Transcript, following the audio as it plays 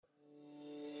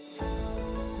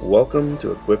Welcome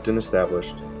to Equipped and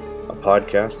Established, a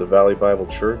podcast of Valley Bible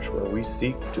Church where we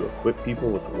seek to equip people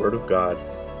with the Word of God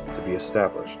to be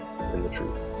established in the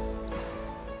truth.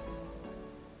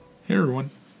 Hey everyone,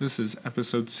 this is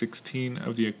episode 16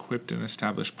 of the Equipped and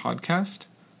Established podcast.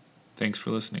 Thanks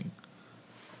for listening.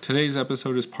 Today's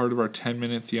episode is part of our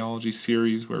 10-minute theology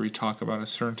series where we talk about a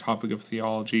certain topic of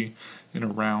theology in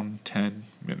around 10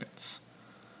 minutes.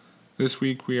 This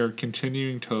week we are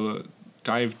continuing to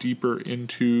dive deeper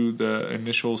into the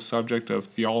initial subject of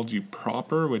theology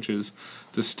proper, which is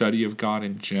the study of God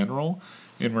in general.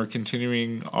 And we're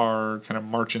continuing our kind of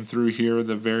marching through here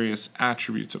the various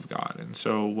attributes of God. And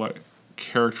so what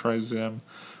characterizes him?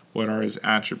 What are his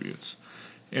attributes?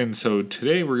 And so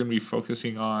today we're going to be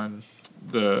focusing on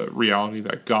the reality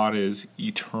that God is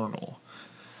eternal.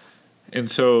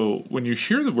 And so when you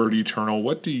hear the word eternal,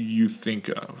 what do you think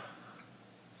of?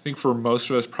 I think for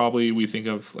most of us, probably we think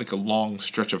of like a long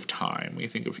stretch of time. We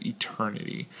think of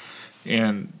eternity.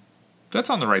 And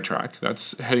that's on the right track.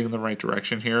 That's heading in the right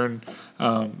direction here. And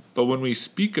but when we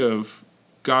speak of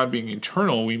God being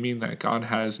eternal, we mean that God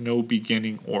has no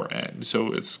beginning or end.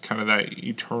 So it's kind of that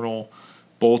eternal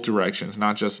both directions,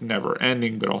 not just never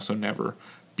ending, but also never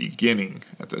beginning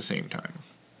at the same time.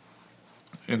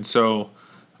 And so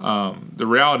the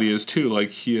reality is too,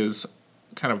 like he has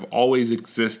kind of always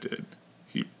existed.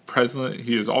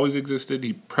 He has always existed,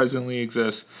 he presently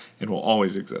exists, and will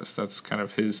always exist. That's kind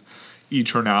of his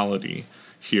eternality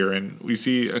here. And we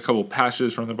see a couple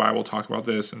passages from the Bible talk about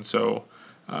this, and so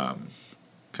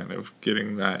kind of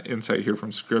getting that insight here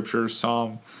from Scripture.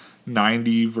 Psalm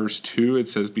 90, verse 2, it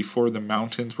says, "Before the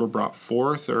mountains were brought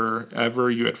forth, or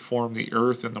ever you had formed the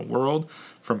earth and the world,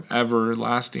 from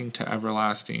everlasting to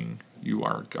everlasting you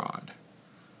are God."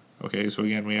 Okay, so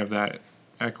again, we have that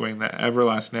echoing that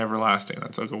everlasting.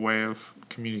 That's like a way of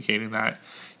communicating that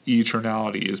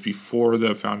eternality is before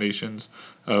the foundations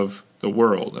of the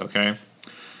world, okay?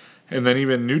 And then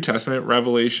even New Testament,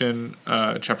 Revelation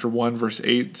chapter 1, verse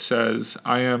 8 says,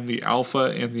 "I am the Alpha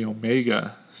and the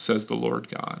Omega, says the Lord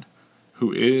God,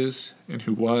 who is and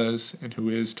who was and who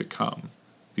is to come,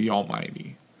 the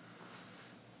Almighty."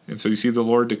 And so you see the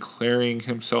Lord declaring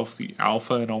himself the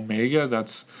Alpha and Omega.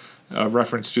 That's a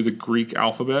reference to the Greek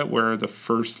alphabet, where the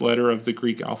first letter of the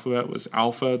Greek alphabet was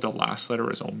Alpha, the last letter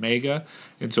is Omega.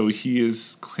 And so he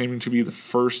is claiming to be the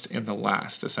first and the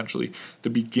last, essentially the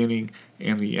beginning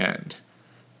and the end.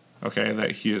 Okay,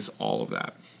 that he is all of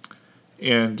that.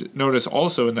 And notice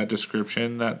also in that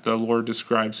description that the Lord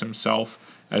describes himself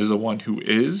as the one who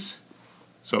is.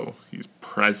 So he's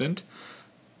present.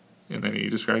 And then he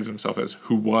describes himself as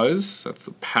who was, that's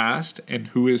the past, and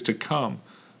who is to come,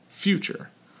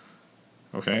 future.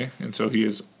 Okay, and so he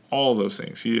is all those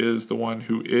things. He is the one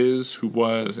who is, who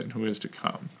was, and who is to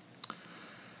come.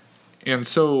 And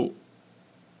so,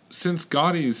 since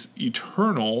God is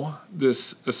eternal,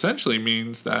 this essentially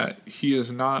means that he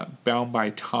is not bound by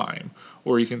time,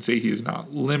 or you can say he is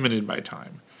not limited by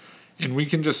time. And we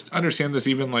can just understand this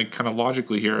even like kind of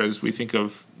logically here as we think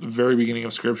of the very beginning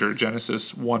of Scripture,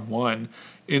 Genesis 1:1.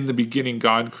 In the beginning,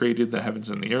 God created the heavens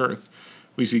and the earth.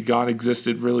 We see God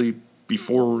existed really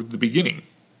before the beginning.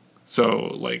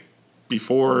 So, like,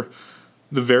 before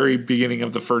the very beginning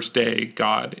of the first day,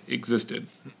 God existed.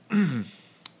 And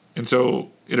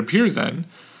so it appears then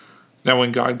that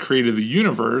when God created the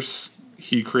universe,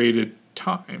 he created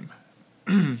time.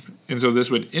 And so this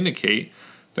would indicate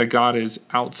that God is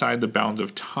outside the bounds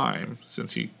of time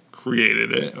since he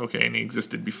created it, okay, and he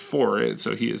existed before it.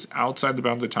 So he is outside the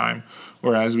bounds of time,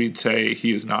 or as we'd say,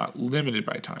 he is not limited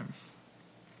by time.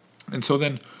 And so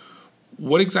then,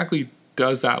 what exactly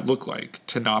does that look like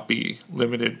to not be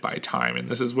limited by time? And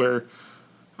this is where,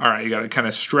 all right, you got to kind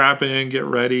of strap in, get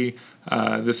ready.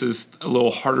 This is a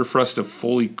little harder for us to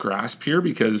fully grasp here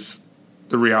because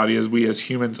the reality is we as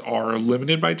humans are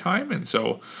limited by time. And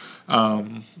so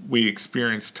we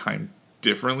experience time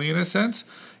differently in a sense.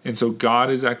 And so God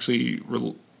is actually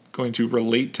going to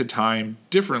relate to time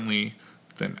differently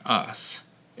than us.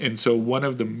 And so one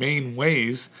of the main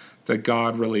ways that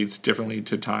God relates differently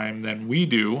to time than we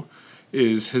do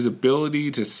is his ability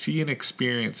to see and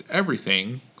experience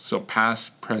everything, so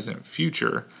past, present,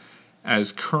 future,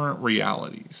 as current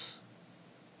realities.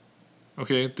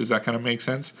 Okay, does that kind of make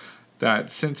sense? That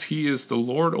since he is the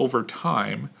Lord over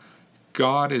time,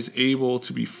 God is able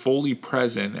to be fully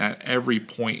present at every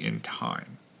point in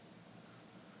time.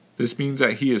 This means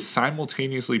that he is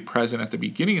simultaneously present at the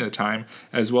beginning of the time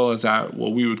as well as at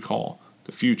what we would call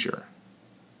the future.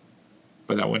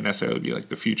 But that wouldn't necessarily be like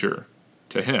the future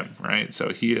to him, right?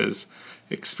 So he is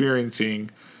experiencing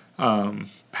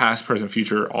past, present,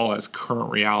 future all as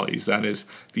current realities. That is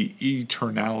the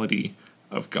eternality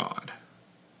of God.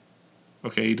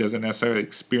 Okay, he doesn't necessarily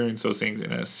experience those things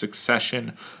in a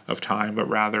succession of time, but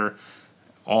rather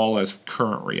all as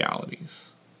current realities.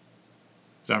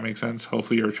 Does that make sense?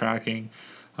 Hopefully you're tracking.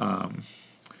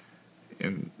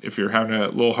 And if you're having a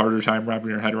little harder time wrapping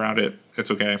your head around it,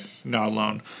 it's okay. Not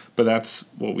alone. But that's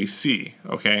what we see,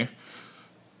 okay?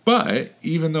 But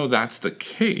even though that's the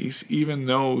case, even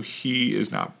though he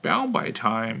is not bound by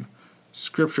time,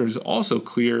 Scripture is also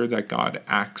clear that God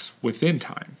acts within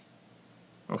time,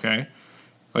 okay?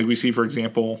 Like we see, for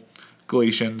example,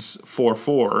 Galatians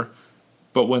 4:4,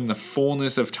 but when the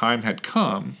fullness of time had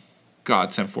come,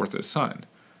 God sent forth his Son.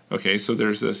 Okay, so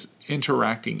there's this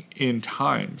interacting in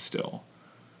time still.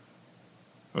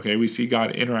 Okay, we see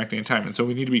God interacting in time. And so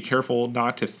we need to be careful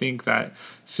not to think that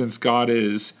since God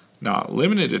is not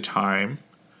limited to time,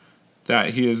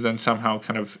 that he is then somehow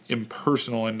kind of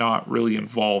impersonal and not really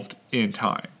involved in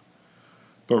time.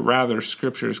 But rather,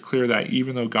 Scripture is clear that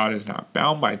even though God is not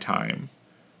bound by time,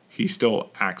 he still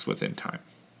acts within time.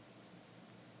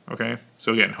 Okay?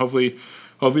 So again, hopefully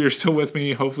you're still with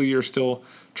me. Hopefully you're still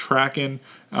tracking.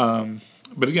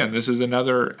 But again, this is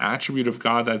another attribute of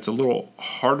God that's a little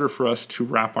harder for us to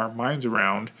wrap our minds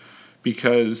around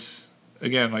because,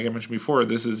 again, like I mentioned before,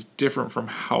 this is different from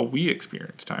how we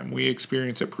experience time. We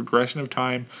experience a progression of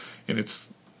time and its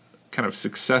kind of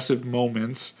successive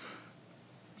moments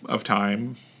of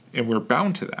time, and we're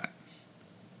bound to that.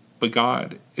 But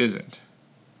God isn't.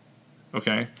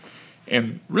 Okay?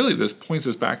 And really, this points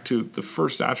us back to the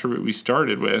first attribute we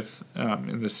started with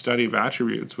in the study of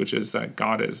attributes, which is that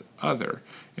God is other.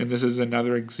 And this is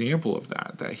another example of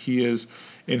that he is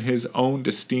in his own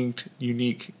distinct,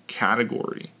 unique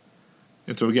category.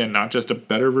 And so again, not just a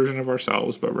better version of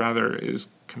ourselves, but rather is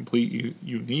completely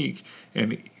unique.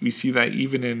 And we see that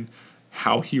even in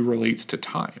how he relates to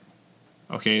time.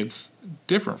 Okay, it's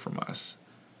different from us.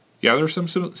 Yeah, there's some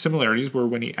similarities where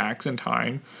when he acts in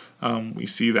time, we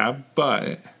see that,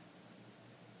 but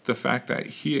the fact that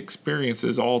he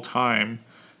experiences all time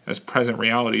as present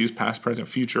realities, past, present,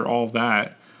 future, all of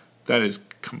that is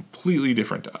completely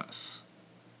different to us,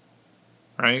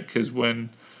 right? Because when,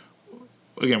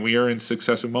 again, we are in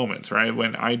successive moments, right?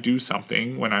 When I do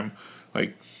something, when I'm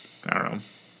like, I don't know,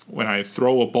 when I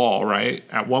throw a ball, right?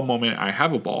 At one moment I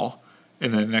have a ball,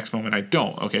 and then the next moment I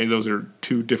don't. Okay, those are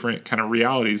two different kind of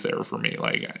realities there for me.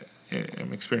 Like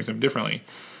I'm experiencing them differently.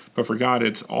 But for God,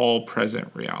 it's all present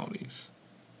realities.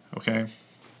 Okay?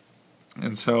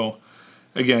 And so,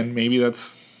 again, maybe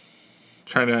that's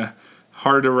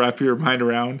hard to wrap your mind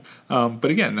around. But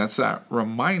again, that's that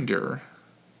reminder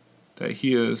that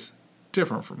he is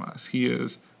different from us. He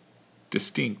is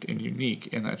distinct and unique,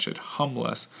 and that should humble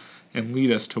us and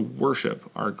lead us to worship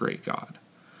our great God.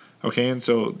 Okay, and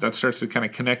so that starts to kind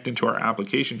of connect into our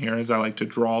application here as I like to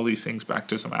draw all these things back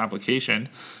to some application.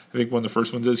 I think one of the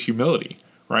first ones is humility,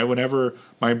 right? Whenever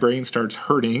my brain starts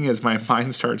hurting, as my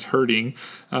mind starts hurting,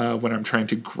 when I'm trying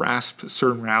to grasp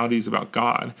certain realities about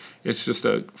God, it's just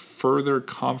a further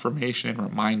confirmation and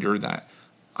reminder that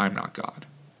I'm not God.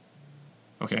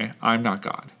 Okay, I'm not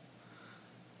God.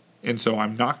 And so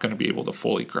I'm not going to be able to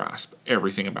fully grasp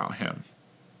everything about him.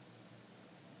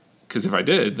 Because if I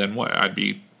did, then what? I'd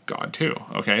be God too,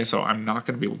 okay? So I'm not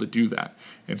going to be able to do that.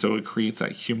 And so it creates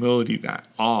that humility, that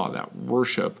awe, that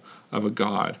worship of a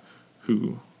God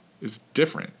who is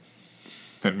different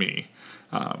than me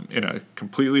in a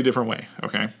completely different way,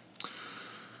 okay?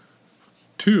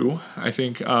 2, I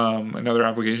think another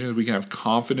application is we can have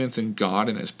confidence in God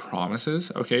and his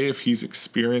promises, okay? If he's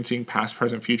experiencing past,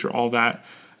 present, future, all that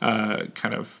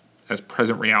kind of as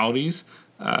present realities,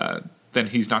 then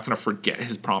he's not going to forget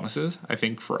his promises. I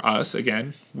think for us,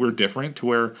 again, we're different to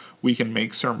where we can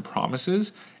make certain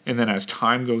promises, and then as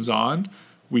time goes on,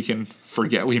 we can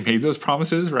forget we made those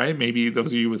promises, right? Maybe those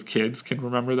of you with kids can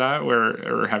remember that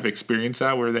or have experienced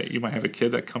that, where that you might have a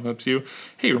kid that comes up to you,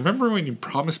 hey, remember when you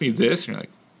promised me this? And you're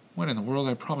like, when in the world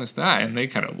I promised that? And they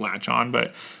kind of latch on,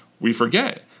 but we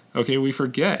forget. Okay, we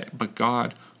forget, but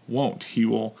God won't. He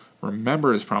will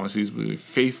remember his promises. He will be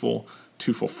faithful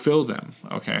to fulfill them,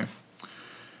 okay?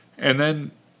 And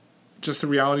then just the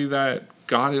reality that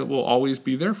God will always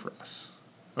be there for us.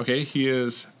 Okay, he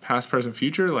is past, present,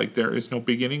 future. Like there is no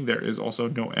beginning, there is also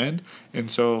no end.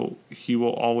 And so he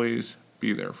will always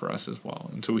be there for us as well.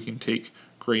 And so we can take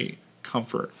great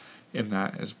comfort in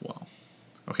that as well.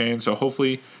 Okay, and so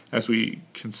hopefully as we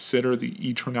consider the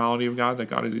eternality of God, that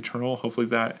God is eternal, hopefully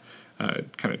that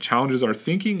kind of challenges our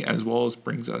thinking as well as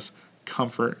brings us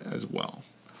comfort as well.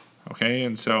 Okay,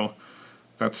 and so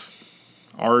that's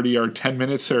already our 10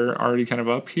 minutes are already kind of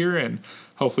up here, and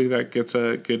hopefully that gets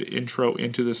a good intro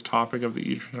into this topic of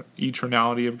the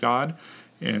eternality of God.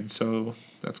 And so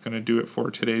that's going to do it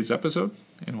for today's episode,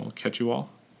 and we'll catch you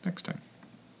all next time.